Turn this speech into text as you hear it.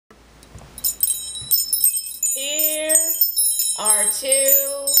are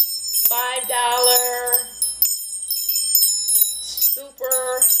two $5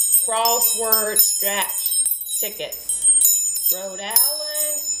 super crossword stretch tickets. Rhode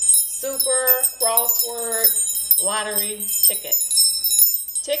Island super crossword lottery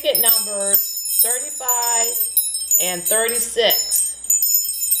tickets. Ticket numbers 35 and 36.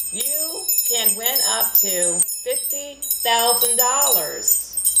 You can win up to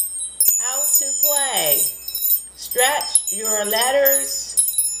 $50,000. How to play. Stretch your letters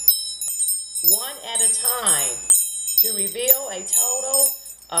one at a time to reveal a total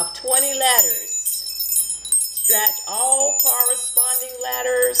of 20 letters. Stretch all corresponding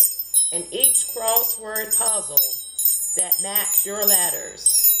letters in each crossword puzzle that match your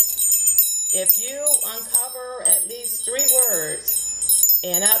letters. If you uncover at least 3 words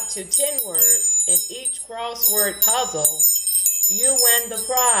and up to 10 words in each crossword puzzle, you win the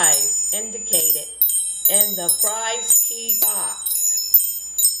prize indicated in the prize key box.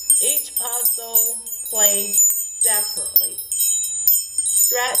 Each puzzle played separately.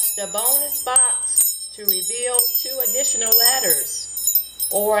 Stretch the bonus box to reveal 2 additional letters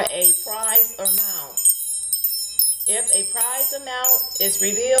or a prize amount. If a prize amount is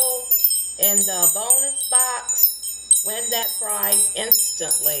revealed in the bonus box, win that prize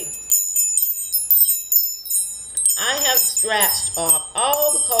instantly. I have scratched off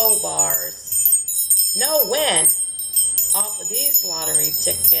all the code bars. No win off of these lottery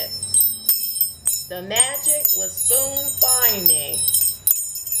tickets. The magic will soon find me.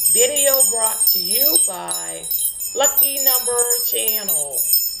 Video brought to you by Lucky Number Channel.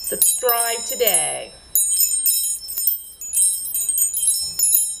 Subscribe today.